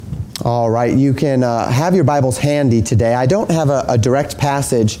All right, you can have your Bibles handy today. I don't have a direct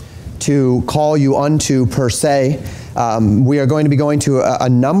passage to call you unto per se. We are going to be going to a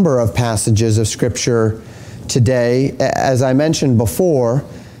number of passages of Scripture today. As I mentioned before,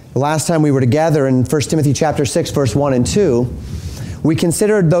 the last time we were together in 1 Timothy chapter 6, verse 1 and 2, we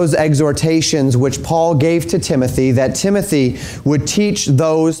considered those exhortations which Paul gave to Timothy, that Timothy would teach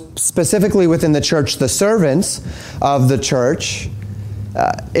those specifically within the church, the servants of the church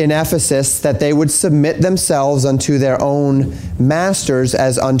in Ephesus, that they would submit themselves unto their own masters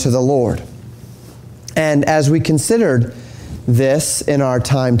as unto the Lord. And as we considered this in our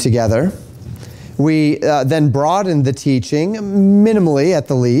time together, we then broadened the teaching, minimally at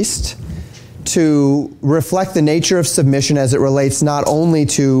the least, to reflect the nature of submission as it relates not only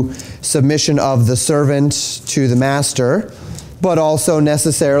to submission of the servant to the master, but also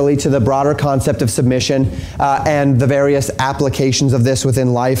necessarily to the broader concept of submission and the various applications of this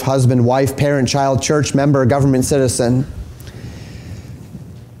within life: husband, wife, parent, child, church member, government citizen.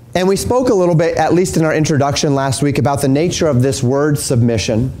 And we spoke a little bit, at least in our introduction last week, about the nature of this word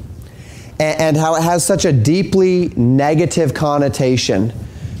submission and how it has such a deeply negative connotation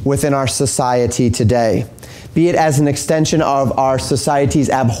within our society today, be it as an extension of our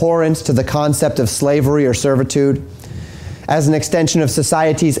society's abhorrence to the concept of slavery or servitude, as an extension of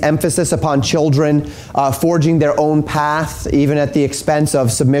society's emphasis upon children forging their own path, even at the expense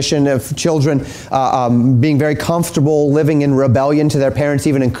of submission, of children being very comfortable living in rebellion to their parents,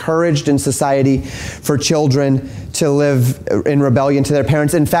 even encouraged in society for children to live in rebellion to their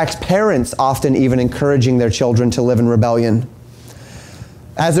parents. In fact, parents often even encouraging their children to live in rebellion.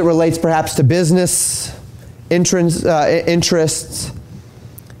 As it relates perhaps to business interests,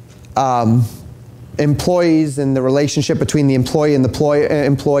 employees and the relationship between the employee and the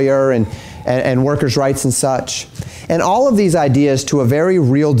employer and workers' rights and such. And all of these ideas, to a very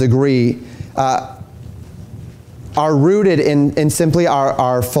real degree, are rooted in simply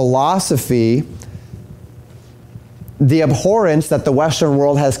our philosophy, the abhorrence that the Western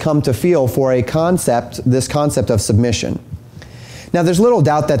world has come to feel for this concept of submission. Now, there's little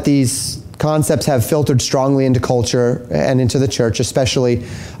doubt that these concepts have filtered strongly into culture and into the church, especially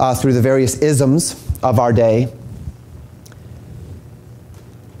through the various isms of our day.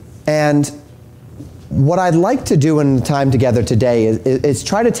 And what I'd like to do in the time together today is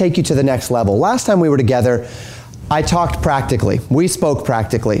try to take you to the next level. Last time we were together, I talked practically. We spoke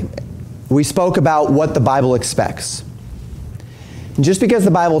practically. We spoke about what the Bible expects. And just because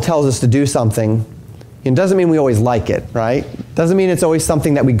the Bible tells us to do something, it doesn't mean we always like it, right? Doesn't mean it's always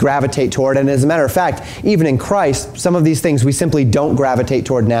something that we gravitate toward. And as a matter of fact, even in Christ, some of these things we simply don't gravitate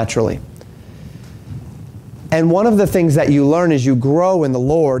toward naturally. And one of the things that you learn as you grow in the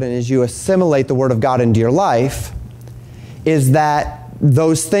Lord and as you assimilate the Word of God into your life is that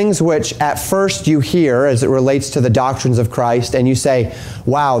those things which at first you hear as it relates to the doctrines of Christ and you say,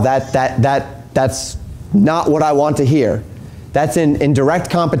 wow, that's not what I want to hear. That's in direct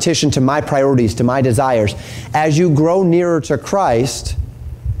competition to my priorities, to my desires. As you grow nearer to Christ,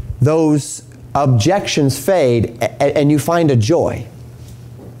 those objections fade and you find a joy.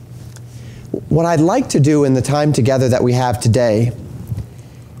 What I'd like to do in the time together that we have today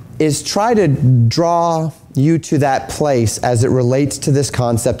is try to draw you to that place as it relates to this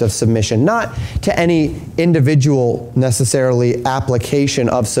concept of submission, not to any individual necessarily application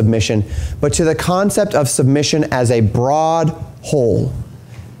of submission, but to the concept of submission as a broad whole.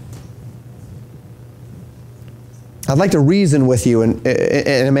 I'd like to reason with you in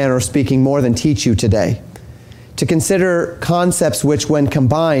a manner of speaking more than teach you today, to consider concepts which when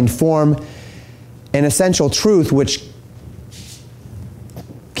combined form an essential truth which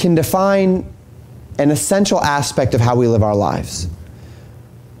can define an essential aspect of how we live our lives.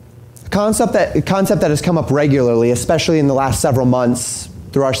 A concept that has come up regularly, especially in the last several months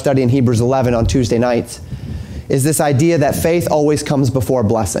through our study in Hebrews 11 on Tuesday nights, is this idea that faith always comes before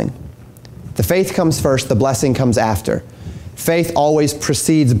blessing. The faith comes first, the blessing comes after. Faith always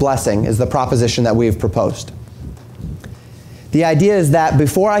precedes blessing is the proposition that we have proposed. The idea is that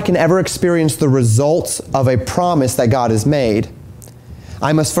before I can ever experience the results of a promise that God has made,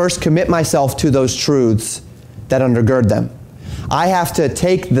 I must first commit myself to those truths that undergird them. I have to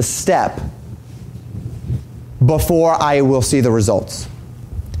take the step before I will see the results.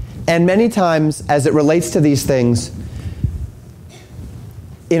 And many times, as it relates to these things,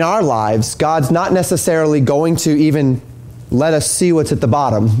 in our lives, God's not necessarily going to even let us see what's at the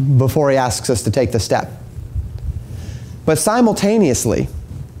bottom before He asks us to take the step. But simultaneously,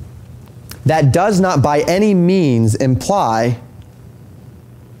 that does not by any means imply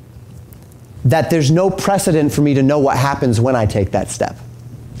that there's no precedent for me to know what happens when I take that step.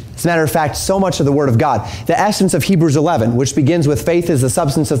 As a matter of fact, so much of the Word of God, the essence of Hebrews 11, which begins with faith is the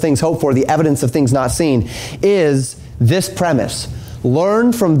substance of things hoped for, the evidence of things not seen, is this premise.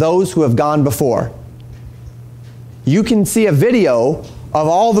 Learn from those who have gone before. You can see a video of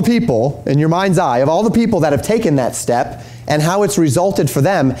all the people in your mind's eye, of all the people that have taken that step and how it's resulted for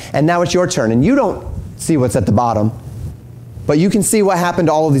them, and now it's your turn. And you don't see what's at the bottom, but you can see what happened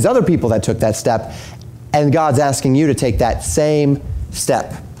to all of these other people that took that step, and God's asking you to take that same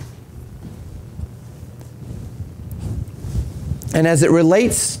step. And as it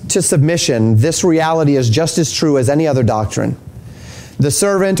relates to submission, this reality is just as true as any other doctrine. The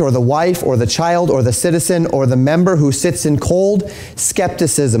servant or the wife or the child or the citizen or the member who sits in cold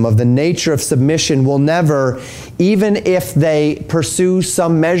skepticism of the nature of submission will never, even if they pursue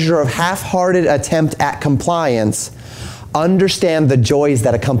some measure of half-hearted attempt at compliance, understand the joys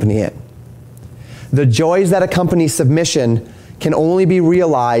that accompany it. The joys that accompany submission can only be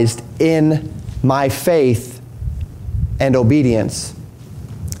realized in my faith and obedience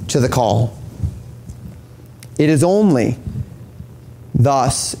to the call. It is only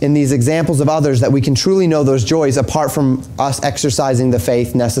thus, in these examples of others, that we can truly know those joys apart from us exercising the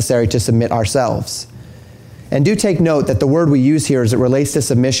faith necessary to submit ourselves. And do take note that the word we use here as it relates to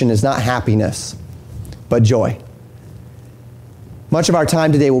submission is not happiness, but joy. Much of our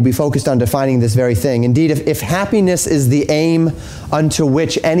time today will be focused on defining this very thing. Indeed, if happiness is the aim unto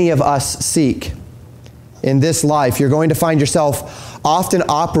which any of us seek in this life, you're going to find yourself often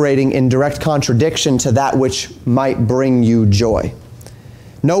operating in direct contradiction to that which might bring you joy.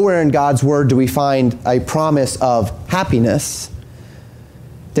 Nowhere in God's Word do we find a promise of happiness.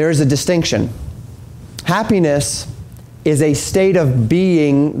 There is a distinction. Happiness is a state of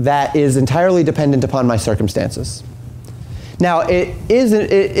being that is entirely dependent upon my circumstances. Now, it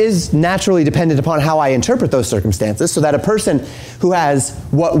is naturally dependent upon how I interpret those circumstances, so that a person who has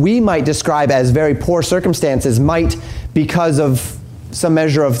what we might describe as very poor circumstances might, because of some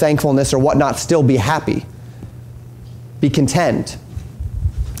measure of thankfulness or whatnot, still be happy, be content.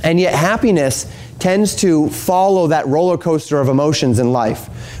 And yet happiness tends to follow that roller coaster of emotions in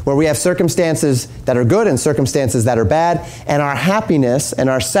life, where we have circumstances that are good and circumstances that are bad, and our happiness and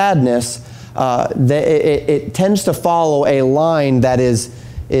our sadness, it tends to follow a line that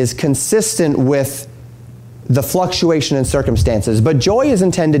is consistent with the fluctuation in circumstances. But joy is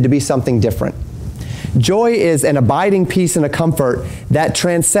intended to be something different. Joy is an abiding peace and a comfort that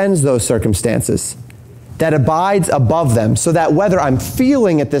transcends those circumstances, that abides above them, so that whether I'm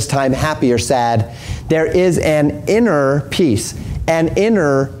feeling at this time happy or sad, there is an inner peace, an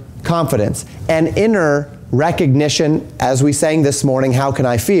inner confidence, an inner recognition, as we sang this morning, how can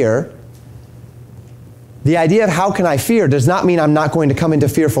I fear? The idea of how can I fear does not mean I'm not going to come into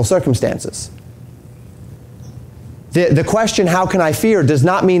fearful circumstances. The question, how can I fear, does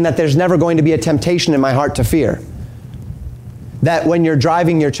not mean that there's never going to be a temptation in my heart to fear. That when you're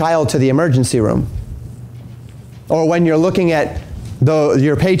driving your child to the emergency room, or when you're looking at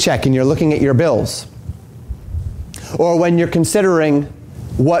your paycheck and you're looking at your bills, or when you're considering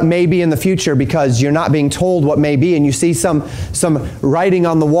what may be in the future because you're not being told what may be, and you see some writing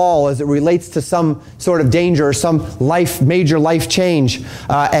on the wall as it relates to some sort of danger or some major life change,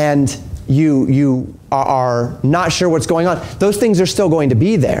 and you are not sure what's going on. Those things are still going to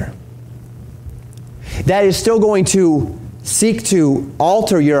be there. That is still going to seek to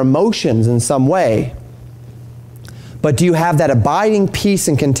alter your emotions in some way. But do you have that abiding peace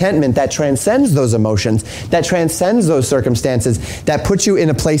and contentment that transcends those emotions, that transcends those circumstances, that puts you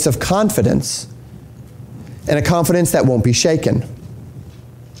in a place of confidence, and a confidence that won't be shaken?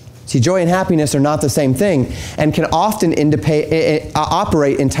 See, joy and happiness are not the same thing and can often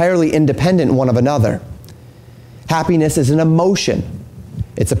operate entirely independent one of another. Happiness is an emotion.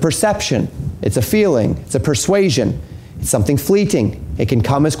 It's a perception. It's a feeling. It's a persuasion. It's something fleeting. It can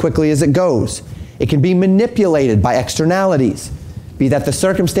come as quickly as it goes. It can be manipulated by externalities, be that the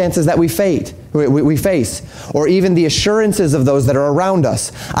circumstances that we face, or even the assurances of those that are around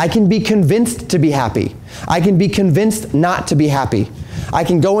us. I can be convinced to be happy. I can be convinced not to be happy. I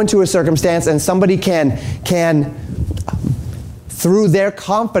can go into a circumstance and somebody can through their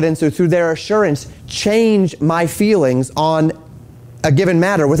confidence or through their assurance, change my feelings on a given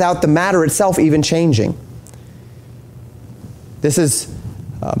matter without the matter itself even changing. This is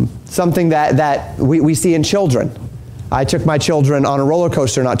something that we see in children. I took my children on a roller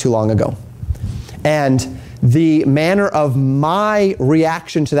coaster not too long ago. And the manner of my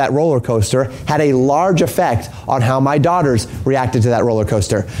reaction to that roller coaster had a large effect on how my daughters reacted to that roller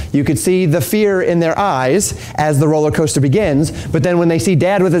coaster. You could see the fear in their eyes as the roller coaster begins, but then when they see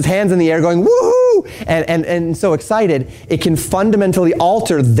Dad with his hands in the air going, woohoo, woo, and so excited, it can fundamentally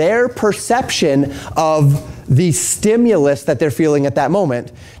alter their perception of the stimulus that they're feeling at that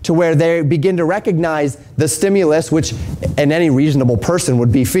moment, to where they begin to recognize the stimulus, which in any reasonable person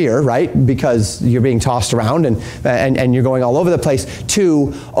would be fear, right? Because you're being tossed around and you're going all over the place,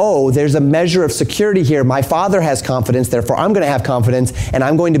 to, oh, there's a measure of security here. My Father has confidence, therefore I'm going to have confidence, and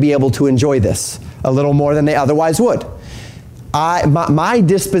I'm going to be able to enjoy this a little more than they otherwise would. My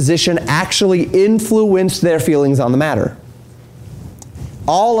disposition actually influenced their feelings on the matter.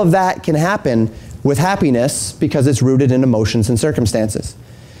 All of that can happen with happiness because it's rooted in emotions and circumstances.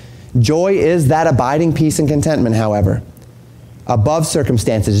 Joy is that abiding peace and contentment, however, above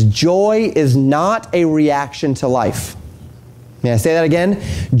circumstances. Joy is not a reaction to life. May I say that again?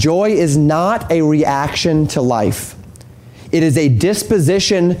 Joy is not a reaction to life. It is a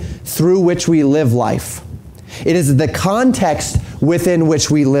disposition through which we live life. It is the context within which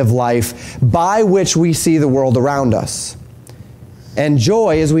we live life, by which we see the world around us. And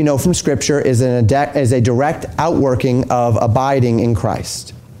joy, as we know from Scripture, is a direct outworking of abiding in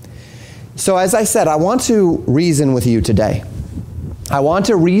Christ. So as I said, I want to reason with you today. I want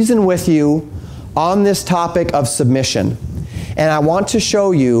to reason with you on this topic of submission. And I want to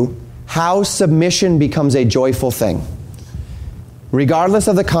show you how submission becomes a joyful thing, regardless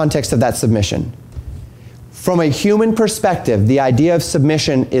of the context of that submission. From a human perspective, the idea of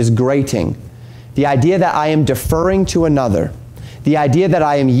submission is grating. The idea that I am deferring to another. The idea that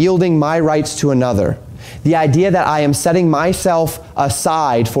I am yielding my rights to another. The idea that I am setting myself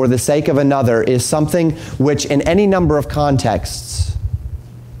aside for the sake of another is something which in any number of contexts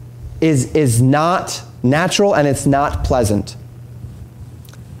is not natural and it's not pleasant.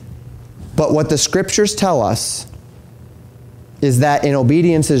 But what the Scriptures tell us is that in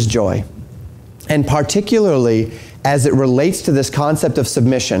obedience is joy. And particularly as it relates to this concept of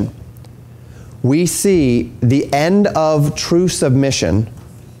submission, we see the end of true submission,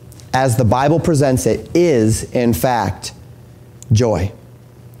 as the Bible presents it, is, in fact, joy.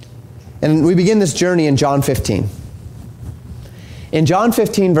 And we begin this journey in John 15. In John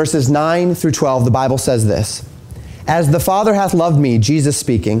 15, verses 9 through 12, the Bible says this: "As the Father hath loved me," Jesus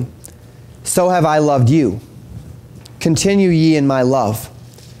speaking, "so have I loved you. Continue ye in my love.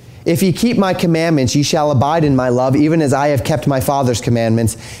 If ye keep my commandments, ye shall abide in my love, even as I have kept my Father's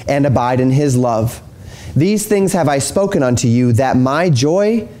commandments, and abide in his love. These things have I spoken unto you, that my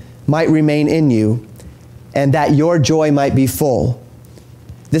joy might remain in you, and that your joy might be full.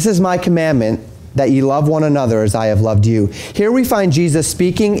 This is my commandment, that ye love one another as I have loved you." Here we find Jesus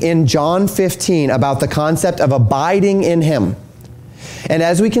speaking in John 15 about the concept of abiding in him. And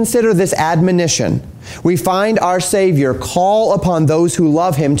as we consider this admonition, we find our Savior call upon those who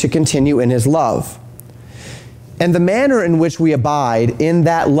love him to continue in his love. And the manner in which we abide in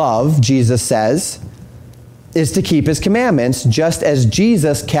that love, Jesus says, is to keep his commandments, just as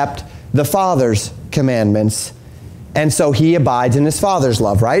Jesus kept the Father's commandments. And so he abides in his Father's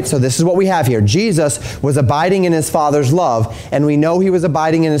love, right? So this is what we have here. Jesus was abiding in his Father's love, and we know he was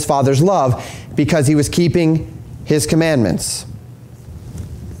abiding in his Father's love because he was keeping his commandments.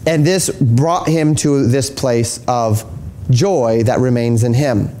 And this brought him to this place of joy that remains in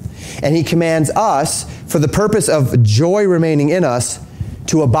him. And he commands us, for the purpose of joy remaining in us,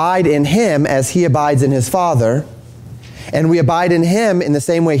 to abide in him as he abides in his Father. And we abide in him in the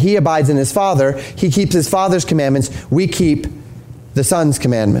same way he abides in his Father. He keeps his Father's commandments. We keep the Son's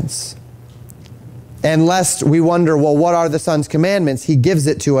commandments. And lest we wonder, well, what are the Son's commandments? He gives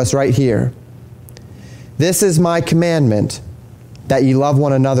it to us right here. "This is my commandment, that ye love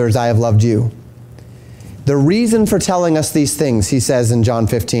one another as I have loved you." The reason for telling us these things, he says in John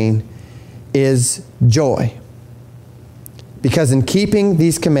 15, is joy. Because in keeping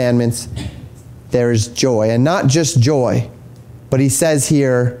these commandments, there is joy. And not just joy, but he says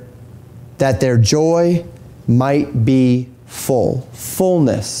here that their joy might be full.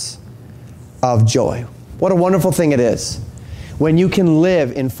 Fullness of joy. What a wonderful thing it is when you can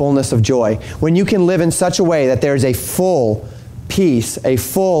live in fullness of joy. When you can live in such a way that there is a full peace, a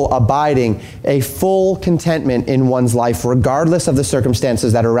full abiding, a full contentment in one's life, regardless of the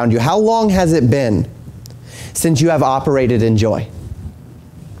circumstances that are around you. How long has it been since you have operated in joy?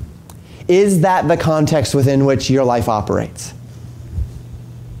 Is that the context within which your life operates?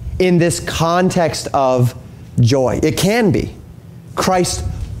 In this context of joy. It can be. Christ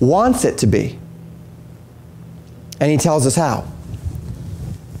wants it to be. And he tells us how.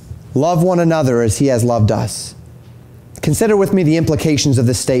 Love one another as he has loved us. Consider with me the implications of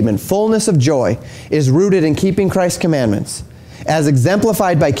this statement. Fullness of joy is rooted in keeping Christ's commandments, as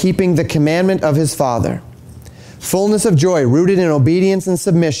exemplified by keeping the commandment of his Father. Fullness of joy rooted in obedience and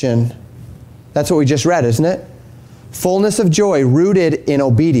submission That's what we just read, isn't it? Fullness of joy rooted in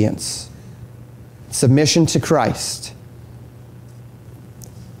obedience, submission to Christ.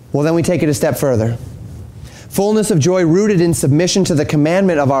 Well, then we take it a step further. Fullness of joy rooted in submission to the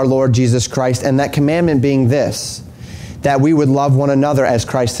commandment of our Lord Jesus Christ, and that commandment being this, that we would love one another as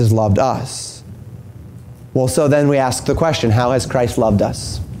Christ has loved us. Well, so then we ask the question, how has Christ loved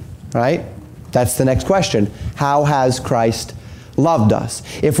us? Right? That's the next question. How has Christ loved us?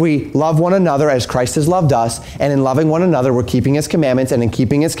 If we love one another as Christ has loved us, and in loving one another we're keeping His commandments, and in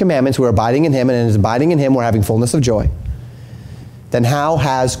keeping His commandments we're abiding in Him, and in His abiding in Him we're having fullness of joy, then how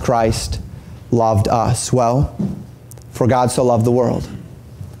has Christ loved us? Well, for God so loved the world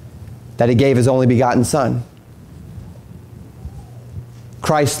that He gave His only begotten Son.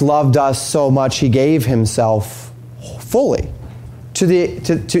 Christ loved us so much He gave Himself fully to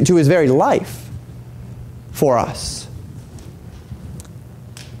His very life for us.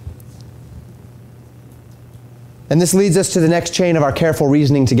 And this leads us to the next chain of our careful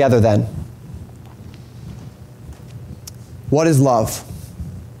reasoning together then. What is love?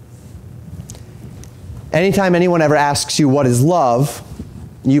 Anytime anyone ever asks you what is love,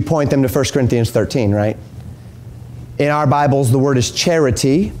 you point them to 1 Corinthians 13, right? In our Bibles, the word is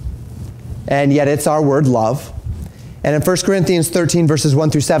charity, and yet it's our word love. And in 1 Corinthians 13, verses 1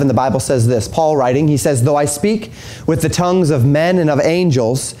 through 7, the Bible says this. Paul writing, he says, "Though I speak with the tongues of men and of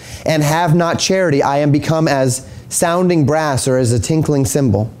angels, and have not charity, I am become as sounding brass or as a tinkling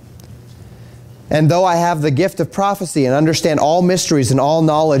cymbal. And though I have the gift of prophecy and understand all mysteries and all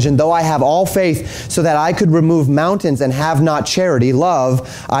knowledge, and though I have all faith so that I could remove mountains and have not charity,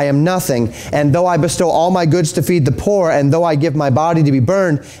 love, I am nothing. And though I bestow all my goods to feed the poor, and though I give my body to be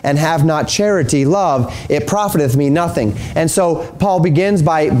burned and have not charity, love, it profiteth me nothing." And so Paul begins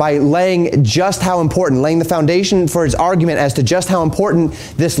by laying just how important, laying the foundation for his argument as to just how important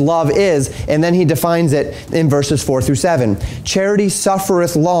this love is, and then he defines it in verses 4 through 7. Charity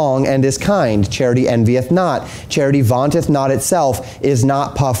suffereth long and is kind. Charity envieth not. Charity vaunteth not itself, is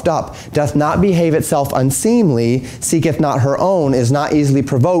not puffed up, doth not behave itself unseemly, seeketh not her own, is not easily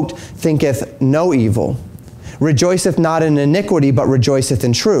provoked, thinketh no evil. Rejoiceth not in iniquity, but rejoiceth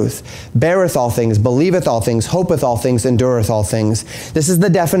in truth. Beareth all things, believeth all things, hopeth all things, endureth all things. This is the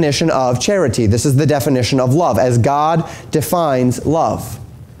definition of charity. This is the definition of love, as God defines love.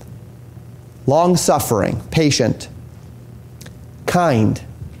 Long-suffering, patient, kind,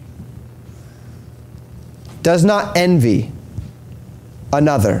 does not envy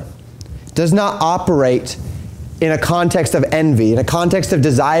another, does not operate in a context of envy, in a context of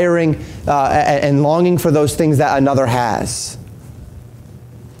desiring and longing for those things that another has,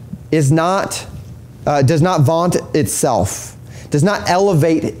 does not vaunt itself, does not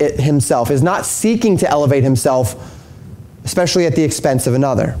elevate himself, is not seeking to elevate himself, especially at the expense of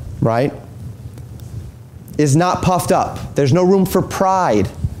another, right? Is not puffed up. There's no room for pride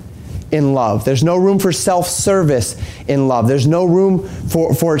in love. There's no room for self-service in love. There's no room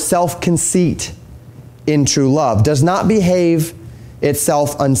for self-conceit in true love. Does not behave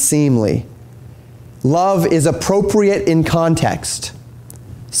itself unseemly. Love is appropriate in context,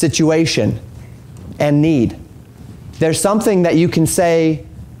 situation, and need. There's something that you can say.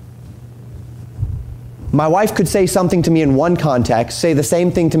 My wife could say something to me in one context, say the same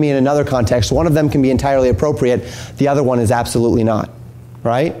thing to me in another context. One of them can be entirely appropriate. The other one is absolutely not,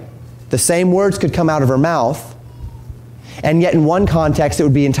 right? The same words could come out of her mouth, and yet in one context it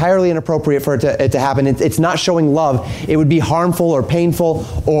would be entirely inappropriate for it to happen. It's not showing love. It would be harmful or painful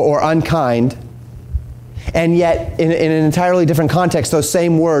or unkind. And yet in an entirely different context, those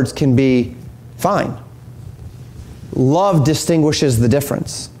same words can be fine. Love distinguishes the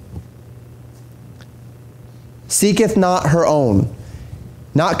difference. Seeketh not her own,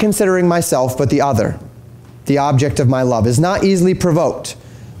 not considering myself but the other, the object of my love, is not easily provoked.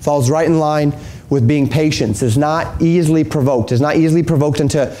 Falls right in line with being patient, is not easily provoked,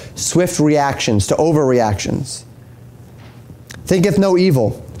 into swift reactions, to overreactions. Thinketh no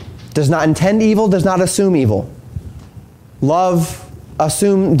evil, does not intend evil, does not assume evil. Love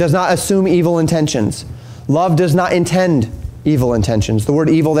does not assume evil intentions. Love does not intend evil intentions. The word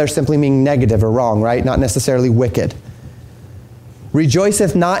evil there simply meaning negative or wrong, right? Not necessarily wicked.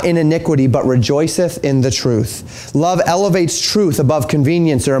 Rejoiceth not in iniquity, but rejoiceth in the truth. Love elevates truth above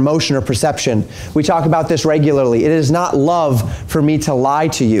convenience or emotion or perception. We talk about this regularly. It is not love for me to lie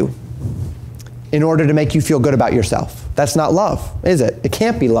to you in order to make you feel good about yourself. That's not love, is it? It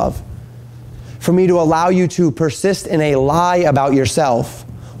can't be love. For me to allow you to persist in a lie about yourself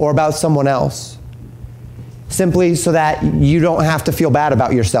or about someone else, simply so that you don't have to feel bad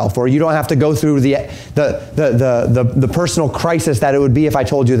about yourself, or you don't have to go through the personal crisis that it would be if I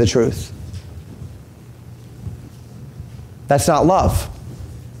told you the truth. That's not love.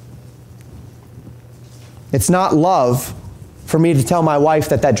 It's not love for me to tell my wife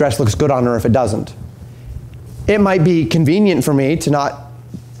that that dress looks good on her if it doesn't. It might be convenient for me to not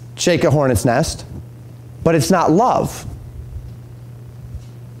shake a hornet's nest, but it's not love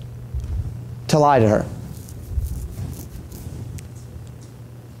to lie to her.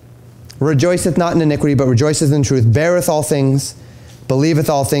 Rejoiceth not in iniquity, but rejoiceth in truth, beareth all things, believeth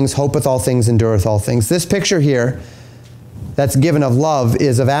all things, hopeth all things, endureth all things. This picture here that's given of love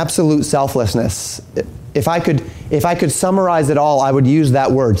is of absolute selflessness. If I could summarize it all, I would use that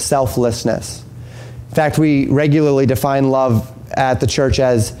word, selflessness. In fact, we regularly define love at the church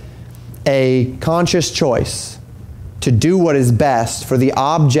as a conscious choice to do what is best for the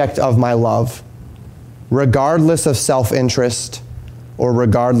object of my love, regardless of self-interest or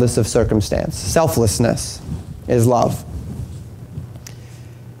regardless of circumstance. Selflessness is love.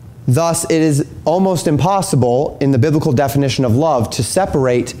 Thus, it is almost impossible in the biblical definition of love to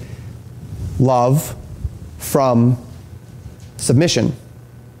separate love from submission.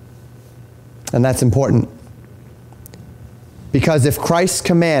 And that's important. Because if Christ's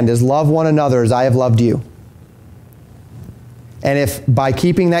command is love one another as I have loved you, and if by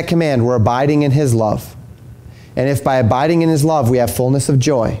keeping that command we're abiding in His love, and if by abiding in His love we have fullness of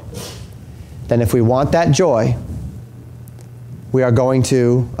joy, then if we want that joy, we are going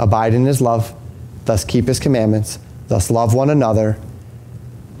to abide in His love, thus keep His commandments, thus love one another,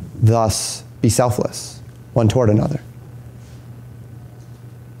 thus be selfless one toward another.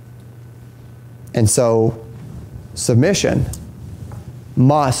 And so, submission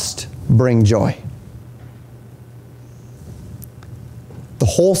must bring joy. The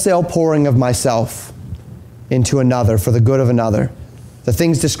wholesale pouring of myself into another for the good of another. The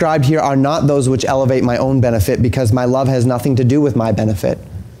things described here are not those which elevate my own benefit, because my love has nothing to do with my benefit.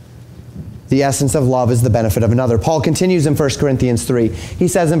 The essence of love is the benefit of another. Paul continues in 1 Corinthians 3. He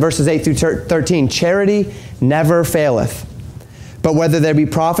says in verses 8 through 13, charity never faileth. But whether there be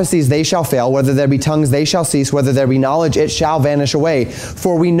prophecies, they shall fail. Whether there be tongues, they shall cease. Whether there be knowledge, it shall vanish away.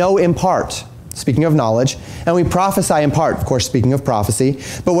 For we know in part, speaking of knowledge, and we prophesy in part, of course, speaking of prophecy.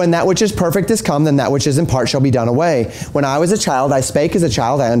 But when that which is perfect is come, then that which is in part shall be done away. When I was a child, I spake as a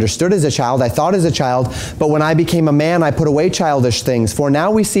child, I understood as a child, I thought as a child. But when I became a man, I put away childish things. For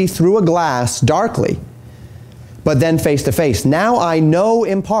now we see through a glass darkly, but then face to face. Now I know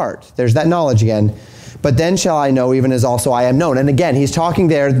in part. There's that knowledge again. But then shall I know even as also I am known. And again, he's talking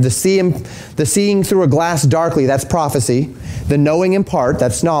there, the seeing through a glass darkly, that's prophecy. The knowing in part,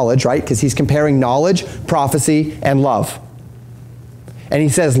 that's knowledge, right? Because he's comparing knowledge, prophecy, and love. And he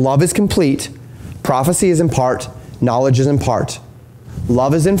says love is complete, prophecy is in part, knowledge is in part.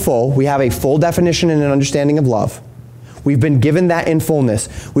 Love is in full. We have a full definition and an understanding of love. We've been given that in fullness.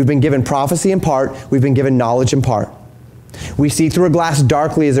 We've been given prophecy in part, we've been given knowledge in part. We see through a glass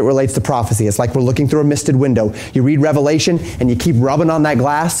darkly as it relates to prophecy. It's like we're looking through a misted window. You read Revelation and you keep rubbing on that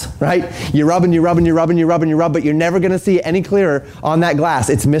glass, right? You rub and you rub and you rub and you rub and you rub, but you're never going to see any clearer on that glass.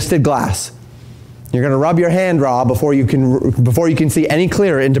 It's misted glass. You're going to rub your hand raw before you can see any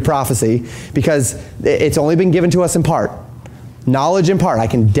clearer into prophecy, because it's only been given to us in part. Knowledge in part. I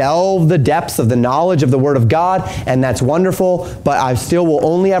can delve the depths of the knowledge of the Word of God, and that's wonderful, but I still will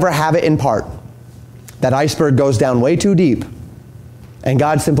only ever have it in part. That iceberg goes down way too deep, and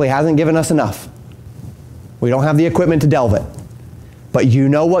God simply hasn't given us enough. We don't have the equipment to delve it. But you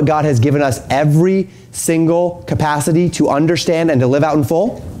know what God has given us every single capacity to understand and to live out in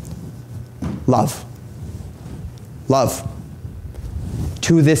full? Love. Love.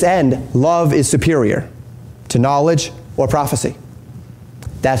 To this end, love is superior to knowledge or prophecy.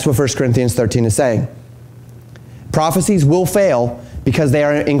 That's what 1 Corinthians 13 is saying. Prophecies will fail because they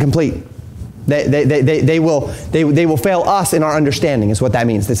are incomplete. They will fail us in our understanding, is what that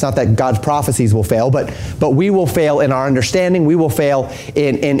means. It's not that God's prophecies will fail, but we will fail in our understanding. We will fail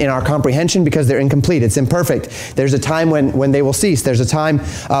in our comprehension because they're incomplete. It's imperfect. There's a time when they will cease. There's a time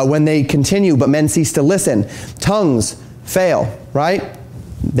when they continue, but men cease to listen. Tongues fail, right?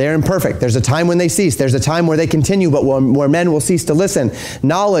 They're imperfect. There's a time when they cease. There's a time where they continue, but where men will cease to listen.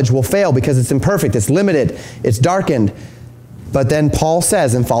 Knowledge will fail because it's imperfect. It's limited. It's darkened. But then Paul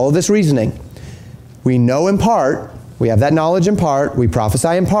says, and follow this reasoning, we know in part, we have that knowledge in part, we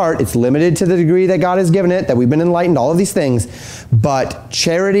prophesy in part, it's limited to the degree that God has given it, that we've been enlightened, all of these things, but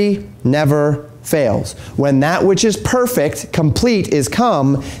charity never fails. When that which is perfect, complete, is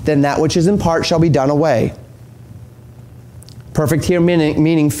come, then that which is in part shall be done away. Perfect here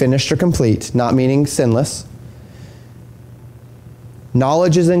meaning finished or complete, not meaning sinless.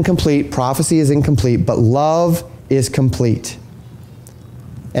 Knowledge is incomplete, prophecy is incomplete, but love is complete.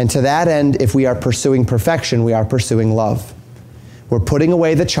 And to that end, if we are pursuing perfection, we are pursuing love. We're putting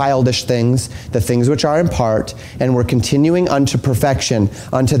away the childish things, the things which are in part, and we're continuing unto perfection,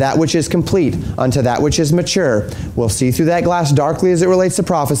 unto that which is complete, unto that which is mature. We'll see through that glass darkly as it relates to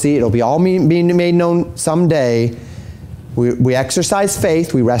prophecy. It'll be all being made known someday. We exercise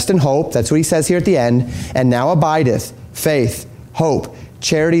faith, we rest in hope. That's what he says here at the end. And now abideth faith, hope,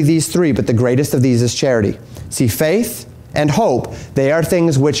 charity, these three, but the greatest of these is charity. See, faith and hope, they are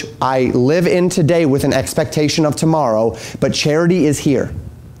things which I live in today with an expectation of tomorrow, but charity is here.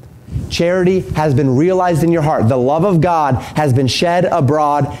 Charity has been realized in your heart. The love of God has been shed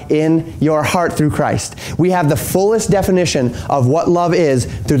abroad in your heart through Christ. We have the fullest definition of what love is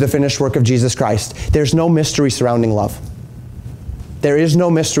through the finished work of Jesus Christ. There's no mystery surrounding love. There is no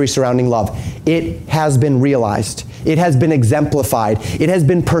mystery surrounding love. It has been realized. It has been exemplified. It has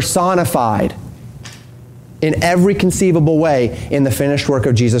been personified in every conceivable way in the finished work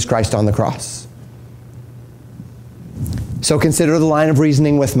of Jesus Christ on the cross. So consider the line of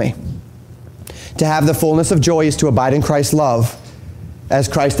reasoning with me. To have the fullness of joy is to abide in Christ's love, as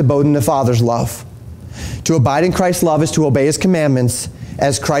Christ abode in the Father's love. To abide in Christ's love is to obey His commandments,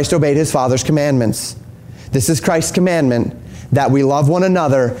 as Christ obeyed His Father's commandments. This is Christ's commandment, that we love one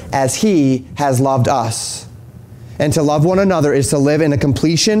another as He has loved us. And to love one another is to live in a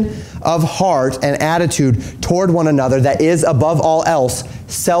completion of heart and attitude toward one another that is, above all else,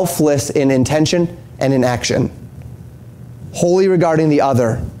 selfless in intention and in action. Wholly regarding the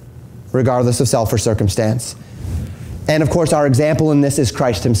other, regardless of self or circumstance. And of course, our example in this is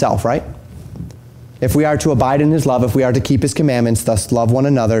Christ Himself, right? If we are to abide in His love, if we are to keep His commandments, thus love one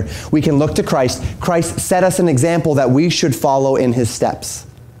another, we can look to Christ. Christ set us an example that we should follow in His steps.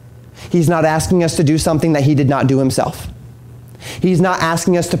 He's not asking us to do something that He did not do Himself. He's not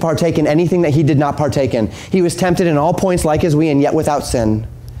asking us to partake in anything that He did not partake in. He was tempted in all points like as we, and yet without sin.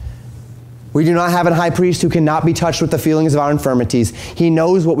 We do not have a high priest who cannot be touched with the feelings of our infirmities. He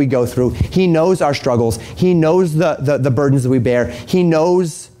knows what we go through. He knows our struggles. He knows the burdens that we bear. He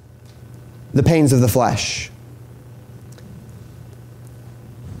knows the pains of the flesh.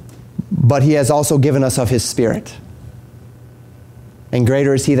 But He has also given us of His Spirit. And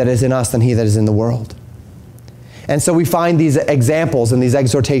greater is He that is in us than he that is in the world. And so we find these examples and these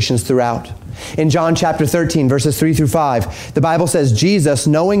exhortations throughout. In John chapter 13, verses 3 through 5, the Bible says, Jesus,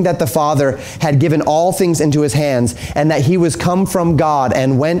 knowing that the Father had given all things into His hands, and that He was come from God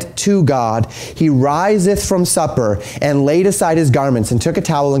and went to God, He riseth from supper, and laid aside His garments, and took a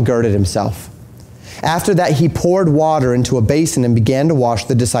towel and girded Himself. After that, He poured water into a basin and began to wash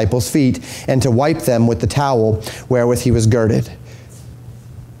the disciples' feet, and to wipe them with the towel wherewith He was girded.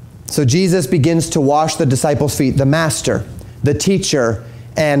 So Jesus begins to wash the disciples' feet, the Master, the Teacher,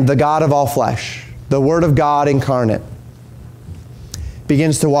 and the God of all flesh, the Word of God incarnate,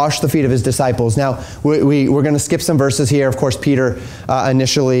 begins to wash the feet of His disciples. Now, we're going to skip some verses here. Of course, Peter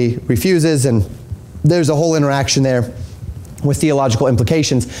initially refuses, and there's a whole interaction there with theological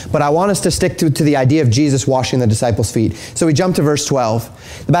implications. But I want us to stick to the idea of Jesus washing the disciples' feet. So we jump to verse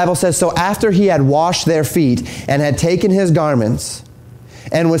 12. The Bible says, so after He had washed their feet and had taken His garments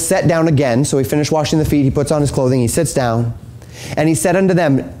and was set down again, so He finished washing the feet, He puts on His clothing, He sits down, and He said unto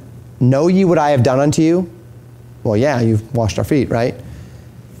them, know ye what I have done unto you? Well, yeah, you've washed our feet, right?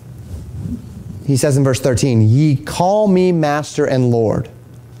 He says in verse 13, ye call me Master and Lord,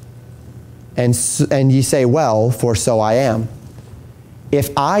 and ye say, well, for so I am. If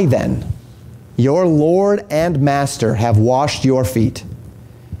I then, your Lord and Master, have washed your feet,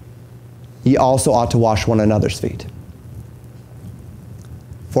 ye also ought to wash one another's feet.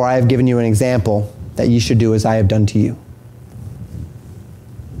 For I have given you an example that ye should do as I have done to you.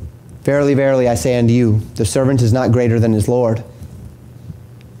 Verily, verily, I say unto you, the servant is not greater than his Lord,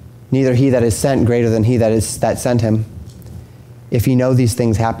 neither he that is sent greater than he that sent him. If ye know these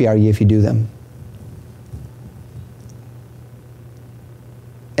things, happy are ye if ye do them.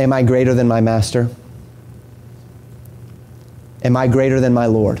 Am I greater than my Master? Am I greater than my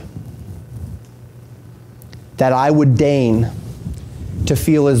Lord? That I would deign to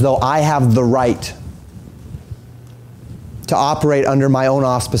feel as though I have the right to operate under my own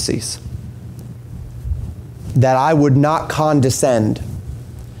auspices. That I would not condescend.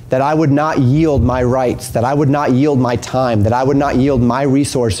 That I would not yield my rights. That I would not yield my time. That I would not yield my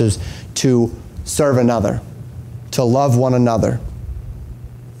resources to serve another, to love one another,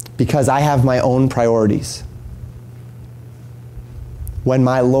 because I have my own priorities. When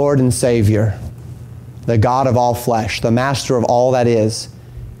my Lord and Savior, the God of all flesh, the Master of all that is,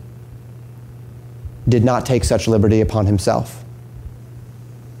 did not take such liberty upon Himself.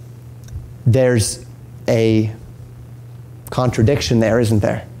 There's a contradiction there, isn't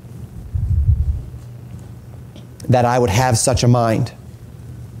there? that I would have such a mind,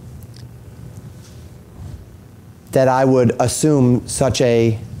 that I would assume such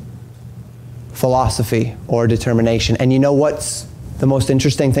a philosophy or determination. And you know what's the most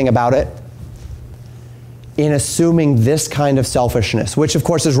interesting thing about it? In assuming this kind of selfishness, which of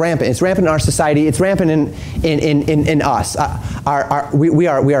course is rampant. It's rampant in our society. It's rampant in us. We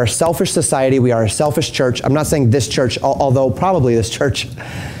are a selfish society. We are a selfish church. I'm not saying this church, although probably this church,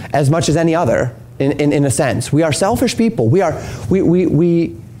 as much as any other, in a sense. We are selfish people. We are a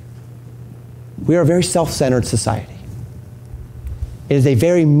very self-centered society. It is a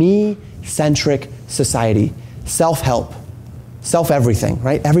very me-centric society. Self-help. Self-everything,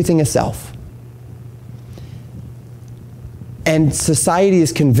 right? Everything is self. And society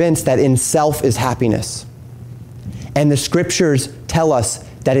is convinced that in self is happiness. And the scriptures tell us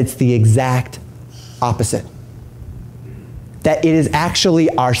that it's the exact opposite. That it is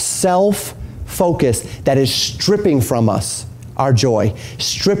actually our self-focus that is stripping from us our joy,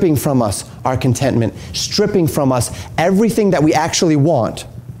 stripping from us our contentment, stripping from us everything that we actually want,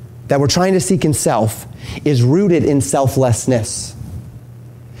 that we're trying to seek in self, is rooted in selflessness.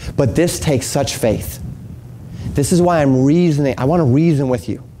 But this takes such faith. This is why I'm reasoning. I want to reason with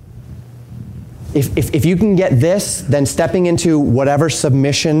you. If you can get this, then stepping into whatever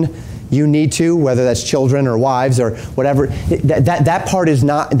submission you need to, whether that's children or wives or whatever, that part is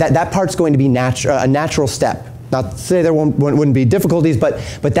not, that part's going to be a natural step. Not to say there wouldn't be difficulties, but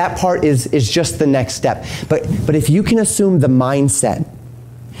that part is just the next step. But if you can assume the mindset,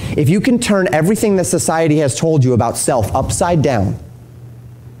 if you can turn everything that society has told you about self upside down,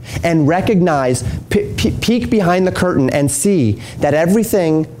 and recognize, peek behind the curtain and see that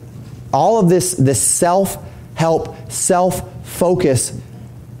everything, all of this self-help, self-focus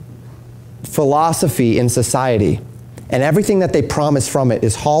philosophy in society, and everything that they promise from it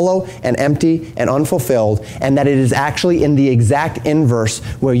is hollow and empty and unfulfilled, and that it is actually in the exact inverse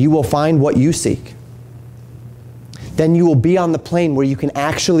where you will find what you seek, then you will be on the plane where you can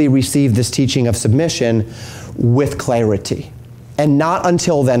actually receive this teaching of submission with clarity. And not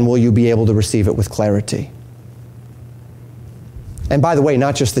until then will you be able to receive it with clarity. And by the way,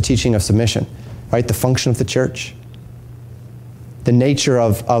 not just the teaching of submission, right? The function of the church, the nature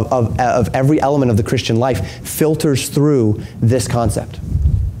of every element of the Christian life filters through this concept.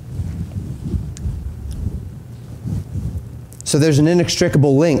 So there's an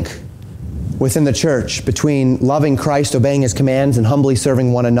inextricable link within the church between loving Christ, obeying His commands, and humbly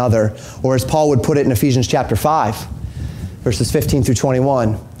serving one another. Or as Paul would put it in Ephesians chapter 5, verses 15 through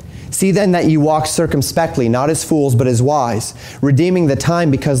 21. See then that you walk circumspectly, not as fools, but as wise, redeeming the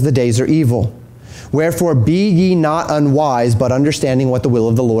time because the days are evil. Wherefore be ye not unwise, but understanding what the will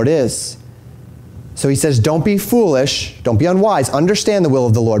of the Lord is. So he says, don't be foolish, don't be unwise, understand the will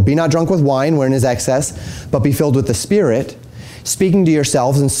of the Lord. Be not drunk with wine, wherein is excess, but be filled with the Spirit, speaking to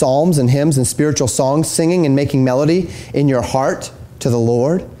yourselves in psalms and hymns and spiritual songs, singing and making melody in your heart to the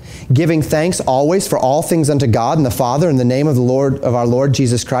Lord, giving thanks always for all things unto God and the Father in the name of our Lord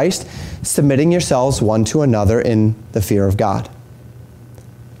Jesus Christ, submitting yourselves one to another in the fear of God.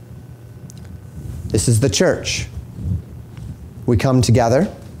 This is the church. We come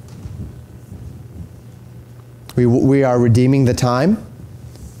together. We are redeeming the time.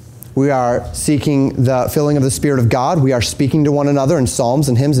 We are seeking the filling of the Spirit of God. We are speaking to one another in psalms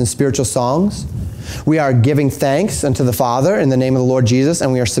and hymns and spiritual songs. We are giving thanks unto the Father in the name of the Lord Jesus,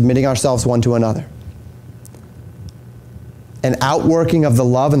 and we are submitting ourselves one to another. An outworking of the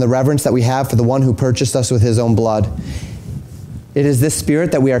love and the reverence that we have for the one who purchased us with His own blood. It is this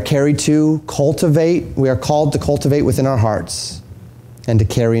spirit that we are carried to cultivate, we are called to cultivate within our hearts and to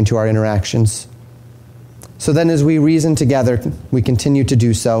carry into our interactions. So then as we reason together, we continue to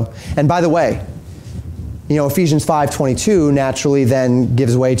do so. And by the way, Ephesians 5:22 naturally then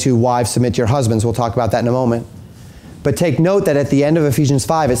gives way to wives, submit to your husbands. We'll talk about that in a moment. But take note that at the end of Ephesians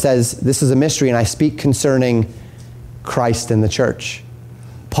 5, it says, this is a mystery, and I speak concerning Christ and the church.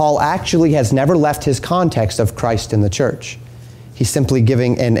 Paul actually has never left his context of Christ and the church. He's simply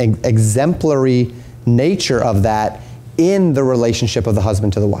giving an exemplary nature of that in the relationship of the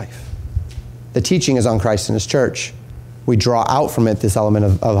husband to the wife. The teaching is on Christ and His church. We draw out from it this element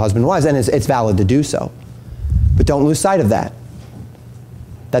of husband and wives, and it's valid to do so. But don't lose sight of that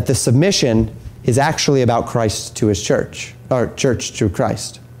the submission is actually about Christ to His church, or church to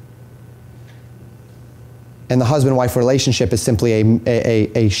Christ. And the husband-wife relationship is simply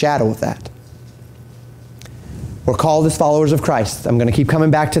a shadow of that. We're called as followers of Christ. I'm going to keep coming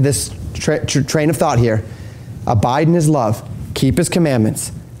back to this train of thought here. Abide in His love. Keep His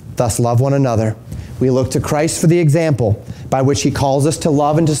commandments. Thus love one another. We look to Christ for the example by which he calls us to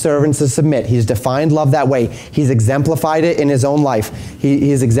love and to serve and to submit. He's defined love that way. He's exemplified it in his own life. He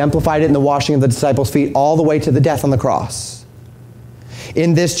has exemplified it in the washing of the disciples' feet all the way to the death on the cross.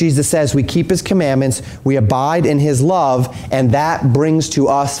 In this, Jesus says, we keep his commandments, we abide in his love, and that brings to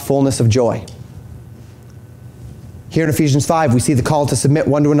us fullness of joy. Here in Ephesians 5, we see the call to submit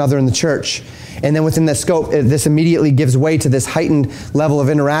one to another in the church. And then within the scope, this immediately gives way to this heightened level of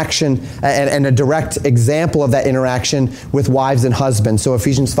interaction and a direct example of that interaction with wives and husbands. So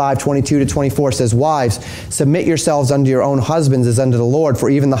Ephesians 5:22-24 says, "Wives, submit yourselves unto your own husbands as unto the Lord,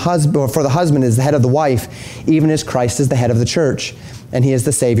 for the husband is the head of the wife, even as Christ is the head of the church, and he is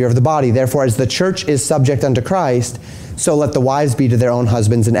the Savior of the body. Therefore, as the church is subject unto Christ, so let the wives be to their own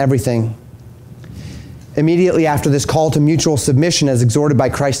husbands in everything." Immediately after this call to mutual submission as exhorted by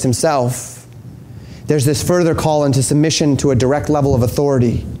Christ himself, there's this further call into submission to a direct level of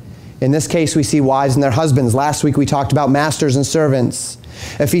authority. In this case, we see wives and their husbands. Last week we talked about masters and servants.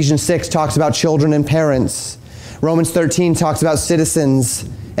 Ephesians 6 talks about children and parents. Romans 13 talks about citizens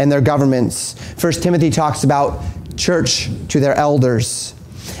and their governments. 1 Timothy talks about church to their elders.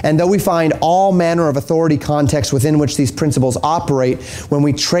 And though we find all manner of authority contexts within which these principles operate, when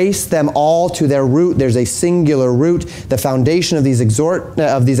we trace them all to their root, there's a singular root. The foundation of these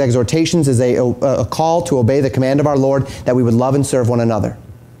exhortations is a call to obey the command of our Lord that we would love and serve one another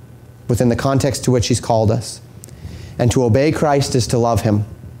within the context to which he's called us. And to obey Christ is to love him.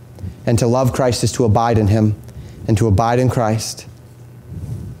 And to love Christ is to abide in him. And to abide in Christ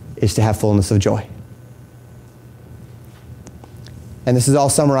is to have fullness of joy. And this is all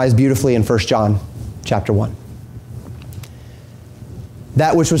summarized beautifully in 1 John chapter 1.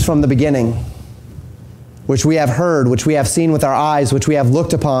 That which was from the beginning, which we have heard, which we have seen with our eyes, which we have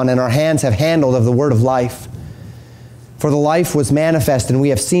looked upon, and our hands have handled of the word of life. For the life was manifest, and we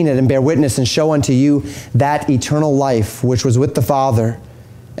have seen it, and bear witness, and show unto you that eternal life, which was with the Father,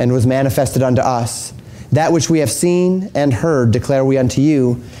 and was manifested unto us. That which we have seen and heard declare we unto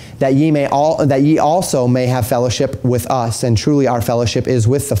you, that ye also may have fellowship with us. And truly our fellowship is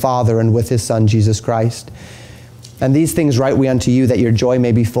with the Father and with his Son, Jesus Christ. And these things write we unto you, that your joy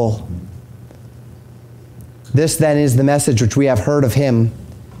may be full. This then is the message which we have heard of him,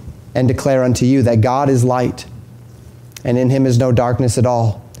 and declare unto you, that God is light, and in him is no darkness at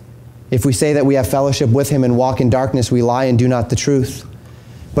all. If we say that we have fellowship with him and walk in darkness, we lie and do not the truth.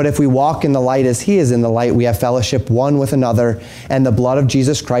 But if we walk in the light as he is in the light, we have fellowship one with another, and the blood of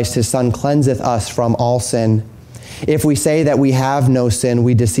Jesus Christ, his Son, cleanseth us from all sin. If we say that we have no sin,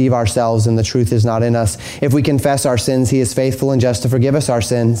 we deceive ourselves, and the truth is not in us. If we confess our sins, he is faithful and just to forgive us our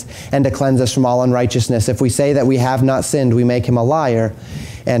sins, and to cleanse us from all unrighteousness. If we say that we have not sinned, we make him a liar,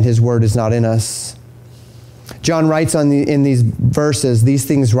 and his word is not in us. John writes in these verses, these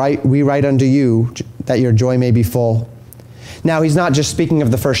things we write unto you, that your joy may be full. Now, he's not just speaking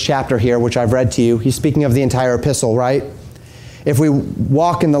of the first chapter here, which I've read to you. He's speaking of the entire epistle, right? If we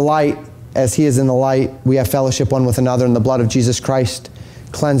walk in the light as he is in the light, we have fellowship one with another, and the blood of Jesus Christ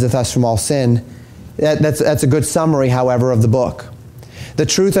cleanseth us from all sin. That's a good summary, however, of the book. The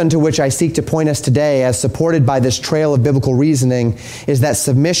truth unto which I seek to point us today, as supported by this trail of biblical reasoning, is that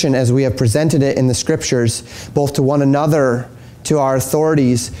submission, as we have presented it in the Scriptures, both to one another, to our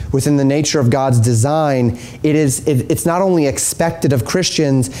authorities, within the nature of God's design, it's not only expected of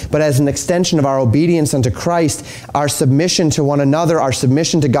Christians, but as an extension of our obedience unto Christ, our submission to one another, our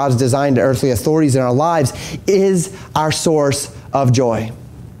submission to God's design to earthly authorities in our lives, is our source of joy.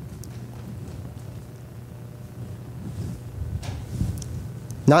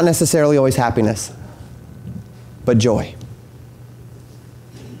 Not necessarily always happiness, but joy.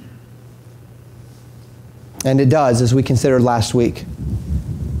 And it does, as we considered last week,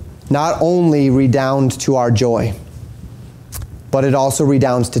 not only redound to our joy, but it also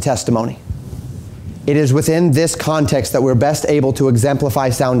redounds to testimony. It is within this context that we're best able to exemplify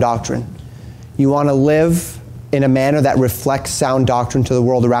sound doctrine. You want to live in a manner that reflects sound doctrine to the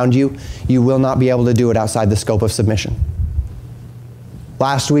world around you, you will not be able to do it outside the scope of submission.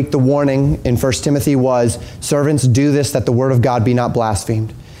 Last week, the warning in 1 Timothy was, servants, do this that the word of God be not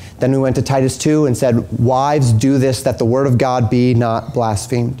blasphemed. Then we went to Titus 2 and said, wives, do this that the word of God be not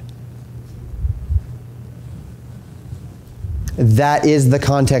blasphemed. That is the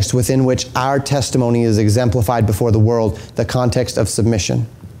context within which our testimony is exemplified before the world, the context of submission.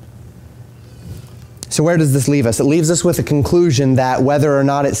 So where does this leave us? It leaves us with a conclusion that whether or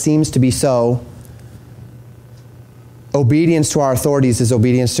not it seems to be so, obedience to our authorities is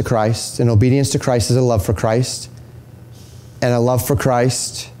obedience to Christ, and obedience to Christ is a love for Christ, and a love for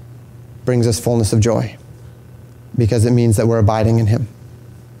Christ brings us fullness of joy because it means that we're abiding in him.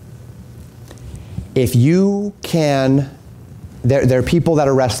 If you can, there are people that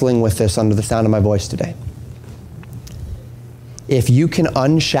are wrestling with this under the sound of my voice today. If you can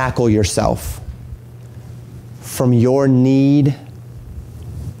unshackle yourself from your need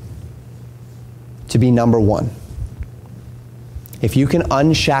to be number one, if you can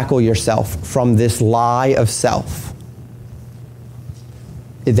unshackle yourself from this lie of self,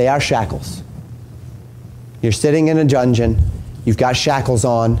 they are shackles. You're sitting in a dungeon, you've got shackles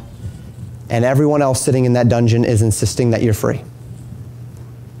on, and everyone else sitting in that dungeon is insisting that you're free.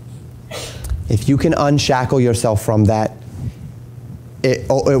 If you can unshackle yourself from that, it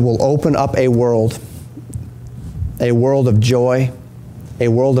will open up a world of joy, a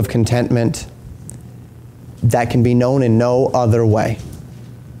world of contentment that can be known in no other way.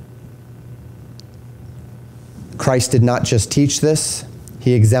 Christ did not just teach this,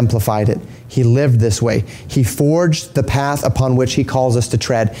 he exemplified it. He lived this way. He forged the path upon which he calls us to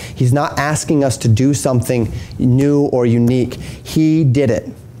tread. He's not asking us to do something new or unique. He did it,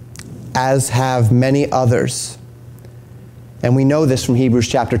 as have many others. And we know this from Hebrews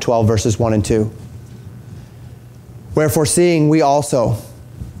chapter 12, verses 1 and 2. Wherefore, seeing we also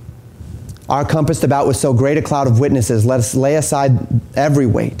are compassed about with so great a cloud of witnesses, let us lay aside every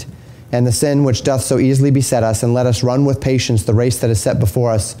weight and the sin which doth so easily beset us, and let us run with patience the race that is set before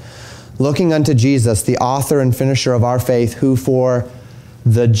us, looking unto Jesus, the author and finisher of our faith, who for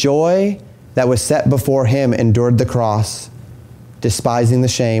the joy that was set before him endured the cross, despising the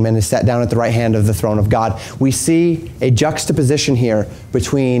shame, and is set down at the right hand of the throne of God. We see a juxtaposition here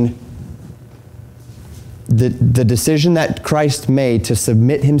between the decision that Christ made to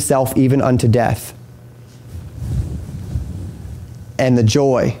submit himself even unto death and the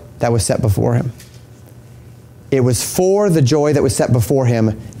joy that was set before him. It was for the joy that was set before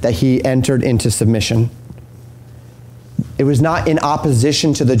him that he entered into submission. It was not in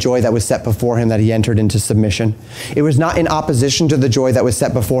opposition to the joy that was set before him that he entered into submission. It was not in opposition to the joy that was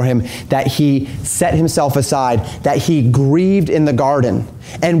set before him that he set himself aside, that he grieved in the garden.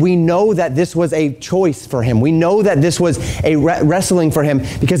 And we know that this was a choice for him. We know that this was a wrestling for him,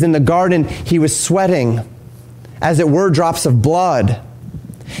 because in the garden he was sweating, as it were, drops of blood.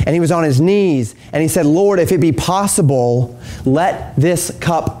 And he was on his knees, and he said, Lord, if it be possible, let this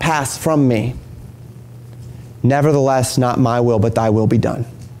cup pass from me. Nevertheless, not my will, but thy will be done.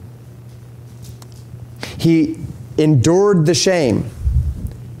 He endured the shame.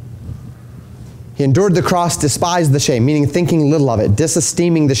 He endured the cross, despised the shame, meaning thinking little of it,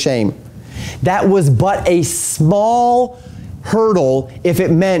 disesteeming the shame. That was but a small hurdle if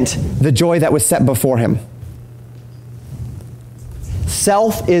it meant the joy that was set before him.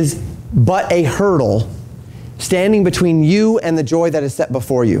 Self is but a hurdle standing between you and the joy that is set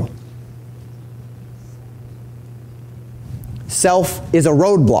before you. Self is a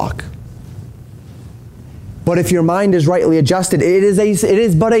roadblock. But if your mind is rightly adjusted, it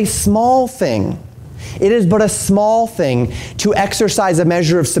is but a small thing. It is but a small thing to exercise a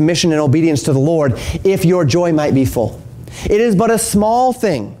measure of submission and obedience to the Lord if your joy might be full. It is but a small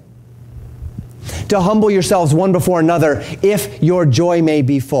thing to humble yourselves one before another if your joy may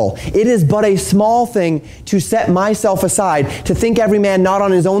be full. It is but a small thing to set myself aside, to think every man not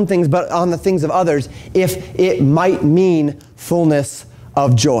on his own things but on the things of others, if it might mean fullness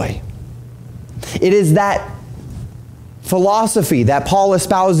of joy. It is that philosophy that Paul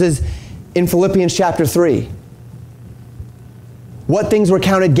espouses in Philippians chapter 3. What things were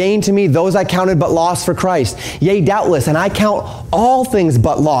counted gain to me, those I counted but loss for Christ. Yea, doubtless, and I count all things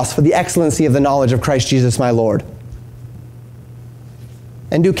but loss for the excellency of the knowledge of Christ Jesus my Lord.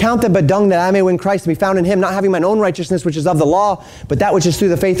 And do count them but dung, that I may win Christ and be found in him, not having mine own righteousness which is of the law, but that which is through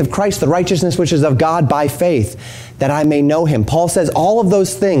the faith of Christ, the righteousness which is of God by faith, that I may know him. Paul says all of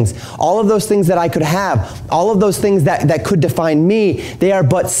those things that I could have, all of those things that could define me, they are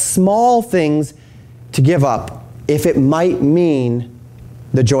but small things to give up if it might mean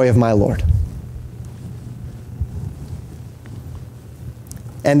the joy of my Lord.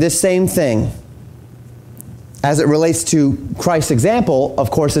 And this same thing, as it relates to Christ's example,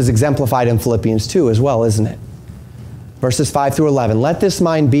 of course, is exemplified in Philippians 2 as well, isn't it? Verses 5 through 11. Let this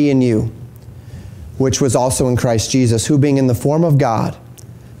mind be in you, which was also in Christ Jesus, who being in the form of God,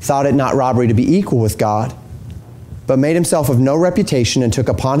 thought it not robbery to be equal with God, but made himself of no reputation, and took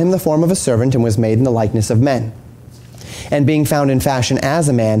upon him the form of a servant, and was made in the likeness of men. And being found in fashion as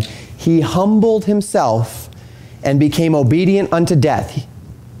a man, he humbled himself and became obedient unto death,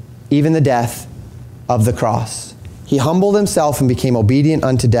 even the death of the cross. He humbled himself and became obedient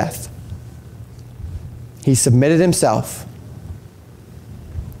unto death. He submitted himself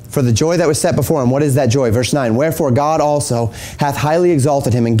for the joy that was set before him. What is that joy? Verse 9, wherefore God also hath highly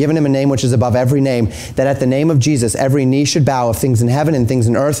exalted him and given him a name which is above every name, that at the name of Jesus every knee should bow, of things in heaven and things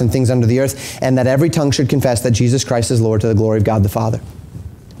in earth and things under the earth, and that every tongue should confess that Jesus Christ is Lord, to the glory of God the Father.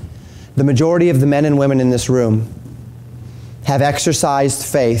 The majority of the men and women in this room have exercised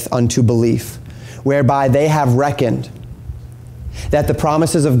faith unto belief, whereby they have reckoned that the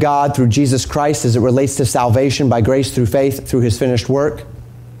promises of God through Jesus Christ, as it relates to salvation by grace through faith through his finished work,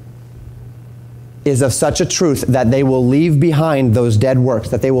 is of such a truth that they will leave behind those dead works,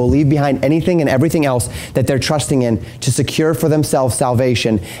 that they will leave behind anything and everything else that they're trusting in to secure for themselves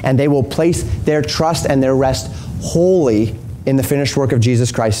salvation, and they will place their trust and their rest wholly in the finished work of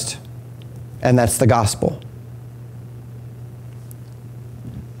Jesus Christ, and that's the gospel.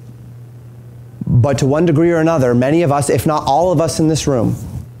 But to one degree or another, many of us, if not all of us in this room,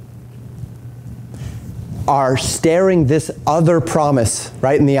 are staring this other promise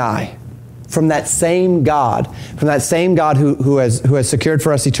right in the eye from that same God who has secured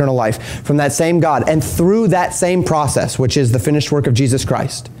for us eternal life, from that same God, and through that same process, which is the finished work of Jesus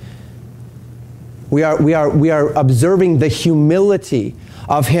Christ. We are observing the humility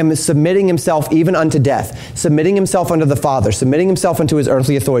of him submitting himself even unto death, submitting himself unto the Father, submitting himself unto his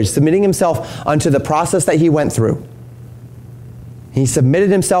earthly authorities, submitting himself unto the process that he went through. He submitted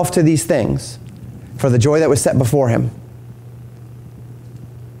himself to these things for the joy that was set before him.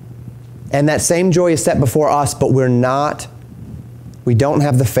 And that same joy is set before us, but we don't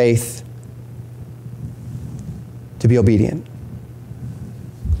have the faith to be obedient.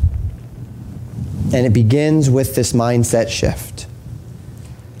 And it begins with this mindset shift.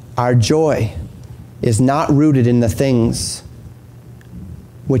 Our joy is not rooted in the things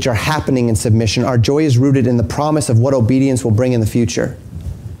which are happening in submission. Our joy is rooted in the promise of what obedience will bring in the future.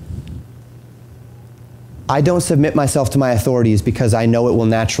 I don't submit myself to my authorities because I know it will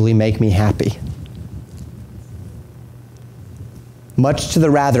naturally make me happy. Much to the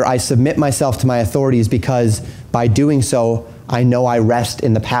rather, I submit myself to my authorities because by doing so, I know I rest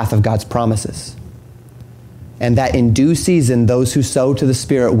in the path of God's promises. And that in due season, those who sow to the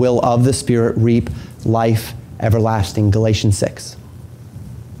Spirit will of the Spirit reap life everlasting. Galatians 6.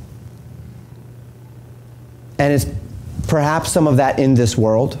 And it's perhaps some of that in this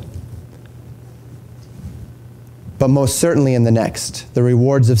world, but most certainly in the next. The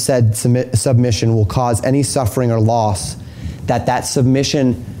rewards of said submission will cause any suffering or loss that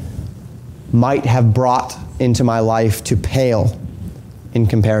submission might have brought into my life to pale in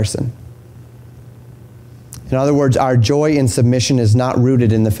comparison. In other words, our joy in submission is not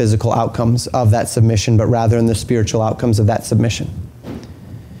rooted in the physical outcomes of that submission, but rather in the spiritual outcomes of that submission.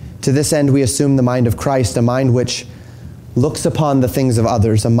 To this end, we assume the mind of Christ, a mind which looks upon the things of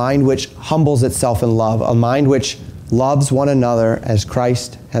others, a mind which humbles itself in love, a mind which loves one another as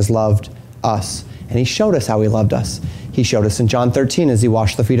Christ has loved us. And he showed us how he loved us. He showed us in John 13 as he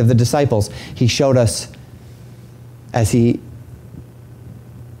washed the feet of the disciples. He showed us as he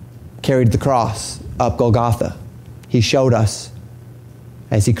carried the cross up Golgotha. He showed us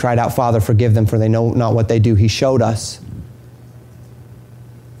as he cried out, Father, forgive them, for they know not what they do. He showed us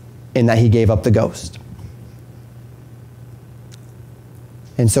in that he gave up the ghost.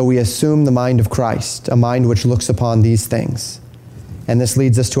 And so we assume the mind of Christ, a mind which looks upon these things. And this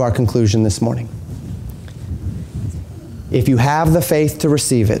leads us to our conclusion this morning. If you have the faith to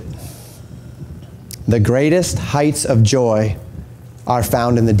receive it, the greatest heights of joy are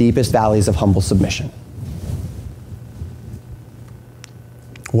found in the deepest valleys of humble submission.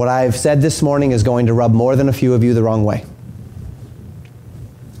 What I've said this morning is going to rub more than a few of you the wrong way.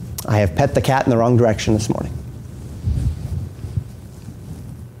 I have pet the cat in the wrong direction this morning.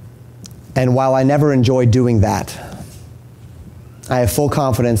 And while I never enjoy doing that, I have full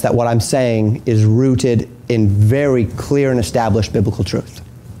confidence that what I'm saying is rooted in very clear and established biblical truth.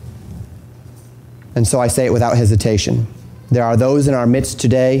 And so I say it without hesitation. There are those in our midst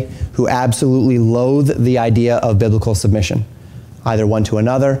today who absolutely loathe the idea of biblical submission, either one to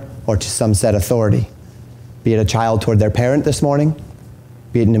another or to some set authority. Be it a child toward their parent this morning,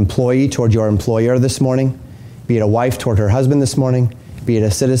 be it an employee toward your employer this morning, be it a wife toward her husband this morning, be it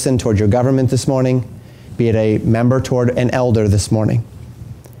a citizen toward your government this morning, be it a member toward an elder this morning.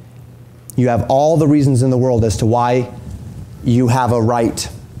 You have all the reasons in the world as to why you have a right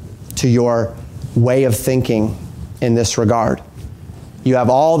to your way of thinking in this regard. You have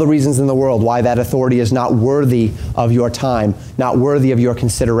all the reasons in the world why that authority is not worthy of your time, not worthy of your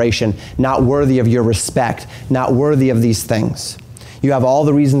consideration, not worthy of your respect, not worthy of these things. You have all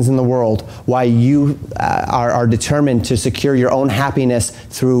the reasons in the world why you are determined to secure your own happiness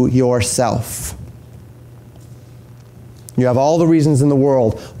through yourself. You have all the reasons in the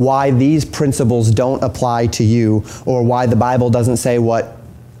world why these principles don't apply to you, or why the Bible doesn't say what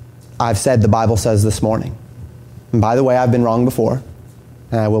I've said the Bible says this morning. And by the way, I've been wrong before,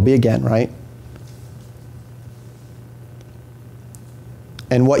 and I will be again, right?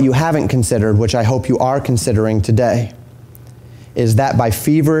 And what you haven't considered, which I hope you are considering today, is that by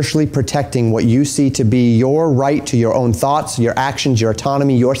feverishly protecting what you see to be your right to your own thoughts, your actions, your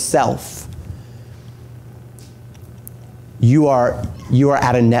autonomy, yourself, you are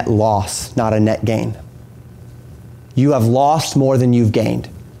at a net loss, not a net gain. You have lost more than you've gained.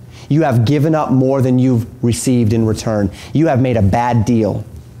 You have given up more than you've received in return. You have made a bad deal.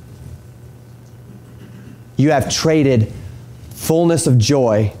 You have traded fullness of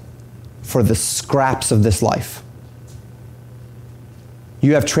joy for the scraps of this life.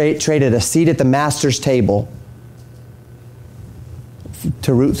 You have traded a seat at the master's table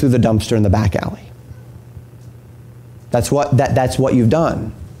to root through the dumpster in the back alley. That's what you've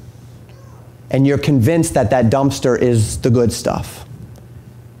done. And you're convinced that dumpster is the good stuff.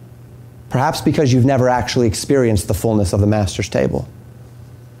 Perhaps because you've never actually experienced the fullness of the master's table.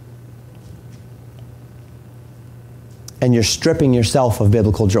 And you're stripping yourself of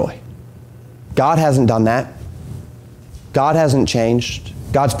biblical joy. God hasn't done that. God hasn't changed.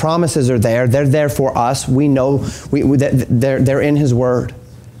 God's promises are there. They're there for us. We know they're in His Word.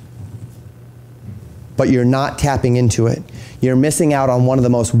 But you're not tapping into it. You're missing out on one of the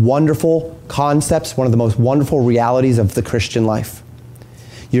most wonderful concepts, one of the most wonderful realities of the Christian life.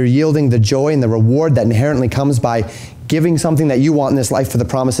 You're yielding the joy and the reward that inherently comes by giving something that you want in this life for the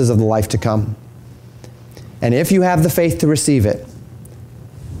promises of the life to come. And if you have the faith to receive it,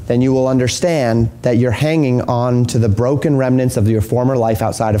 then you will understand that you're hanging on to the broken remnants of your former life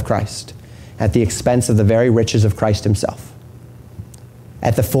outside of Christ at the expense of the very riches of Christ Himself,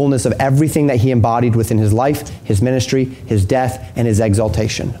 at the fullness of everything that He embodied within His life, His ministry, His death, and His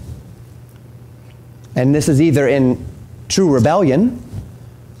exaltation. And this is either in true rebellion,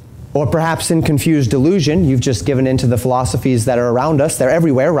 or perhaps in confused delusion. You've just given into the philosophies that are around us. They're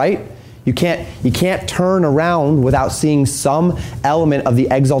everywhere, right? You can't turn around without seeing some element of the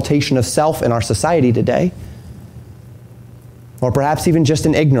exaltation of self in our society today. Or perhaps even just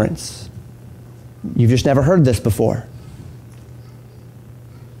in ignorance. You've just never heard this before.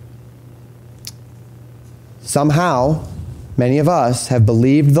 Somehow, many of us have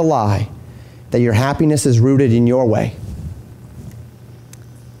believed the lie that your happiness is rooted in your way,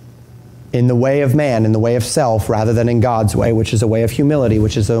 in the way of man, in the way of self, rather than in God's way, which is a way of humility,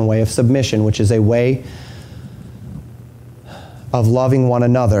 which is a way of submission, which is a way of loving one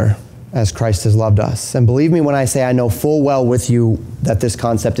another as Christ has loved us. And believe me when I say I know full well with you that this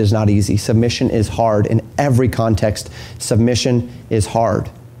concept is not easy. Submission is hard. In every context, submission is hard.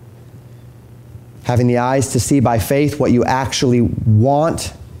 Having the eyes to see by faith what you actually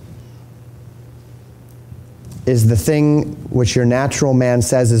want is the thing which your natural man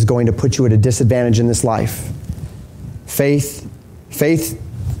says is going to put you at a disadvantage in this life. By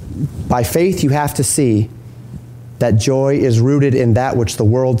faith you have to see that joy is rooted in that which the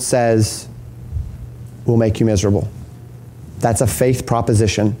world says will make you miserable. That's a faith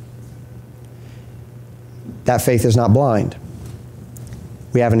proposition. That faith is not blind.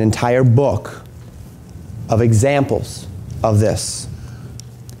 We have an entire book of examples of this.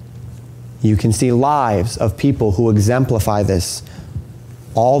 You can see lives of people who exemplify this,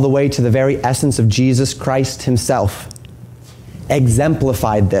 all the way to the very essence of Jesus Christ Himself.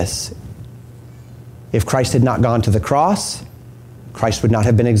 Exemplified this. If Christ had not gone to the cross, Christ would not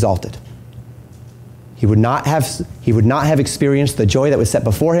have been exalted. He would not have experienced the joy that was set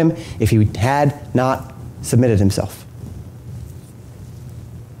before Him if He had not submitted Himself.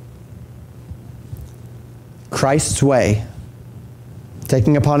 Christ's way,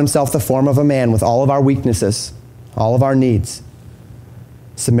 taking upon Himself the form of a man with all of our weaknesses, all of our needs,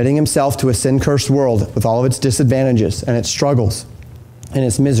 submitting Himself to a sin-cursed world with all of its disadvantages and its struggles and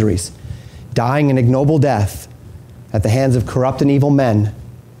its miseries, dying an ignoble death at the hands of corrupt and evil men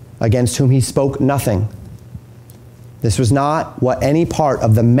against whom He spoke nothing. This was not what any part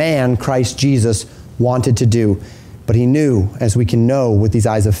of the man Christ Jesus wanted to do, but He knew, as we can know with these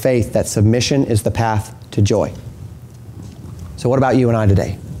eyes of faith, that submission is the path to joy. So what about you and I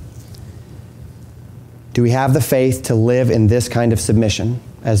today? Do we have the faith to live in this kind of submission,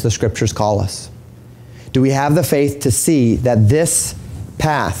 as the Scriptures call us? Do we have the faith to see that this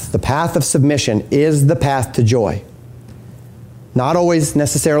path, the path of submission, is the path to joy? Not always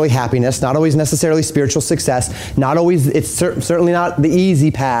necessarily happiness, not always necessarily spiritual success, not always, it's certainly not the easy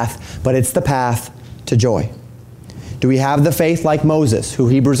path, but it's the path to joy. Do we have the faith like Moses, who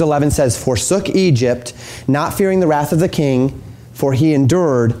Hebrews 11 says forsook Egypt, not fearing the wrath of the king, for he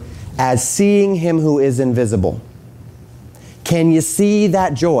endured as seeing him who is invisible? Can you see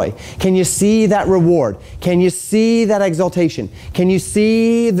that joy? Can you see that reward? Can you see that exaltation? Can you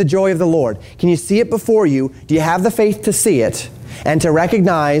see the joy of the Lord? Can you see it before you? Do you have the faith to see it and to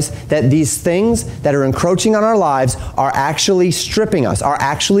recognize that these things that are encroaching on our lives are actually stripping us, are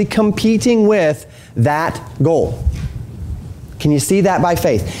actually competing with that goal? Can you see that by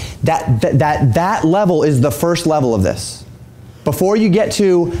faith? That level is the first level of this. Before you get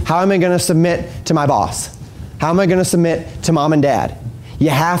to how am I going to submit to my boss? How am I going to submit to mom and dad? You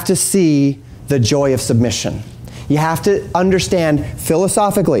have to see the joy of submission. You have to understand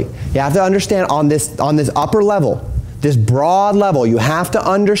philosophically. You have to understand on this upper level, this broad level, you have to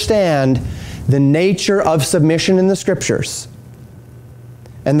understand the nature of submission in the Scriptures.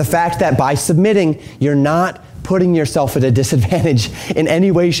 And the fact that by submitting, you're not putting yourself at a disadvantage in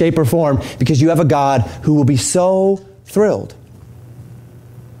any way, shape, or form, because you have a God who will be so thrilled.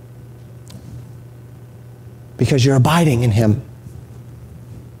 Because you're abiding in Him.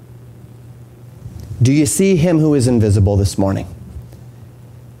 Do you see Him who is invisible this morning?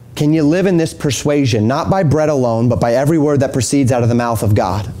 Can you live in this persuasion, not by bread alone, but by every word that proceeds out of the mouth of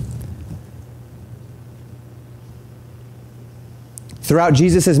God? Throughout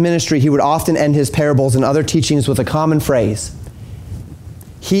Jesus' ministry, He would often end His parables and other teachings with a common phrase.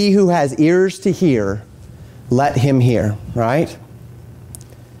 He who has ears to hear, let him hear, right?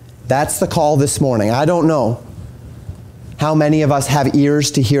 That's the call this morning. I don't know how many of us have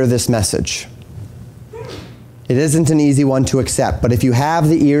ears to hear this message. It isn't an easy one to accept, but if you have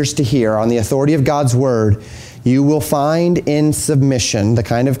the ears to hear on the authority of God's Word, you will find in submission, the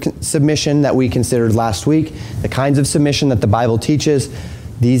kind of submission that we considered last week, the kinds of submission that the Bible teaches,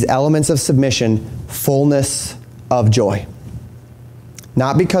 these elements of submission, fullness of joy.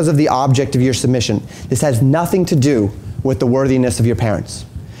 Not because of the object of your submission. This has nothing to do with the worthiness of your parents.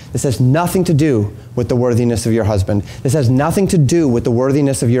 This has nothing to do with the worthiness of your husband. This has nothing to do with the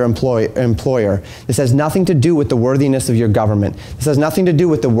worthiness of your employer. This has nothing to do with the worthiness of your government. This has nothing to do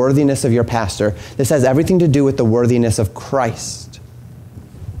with the worthiness of your pastor. This has everything to do with the worthiness of Christ.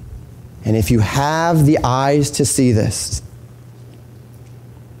 And if you have the eyes to see this,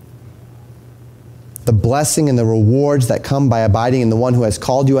 the blessing and the rewards that come by abiding in the one who has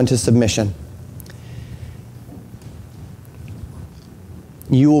called you unto submission,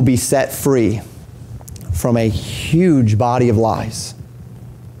 you will be set free from a huge body of lies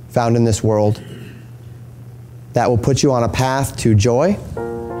found in this world that will put you on a path to joy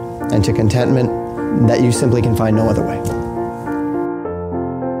and to contentment that you simply can find no other way.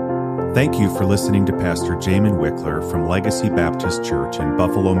 Thank you for listening to Pastor Jamin Wickler from Legacy Baptist Church in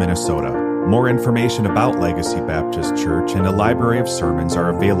Buffalo, Minnesota. More information about Legacy Baptist Church and a library of sermons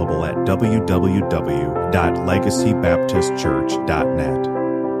are available at www.legacybaptistchurch.net.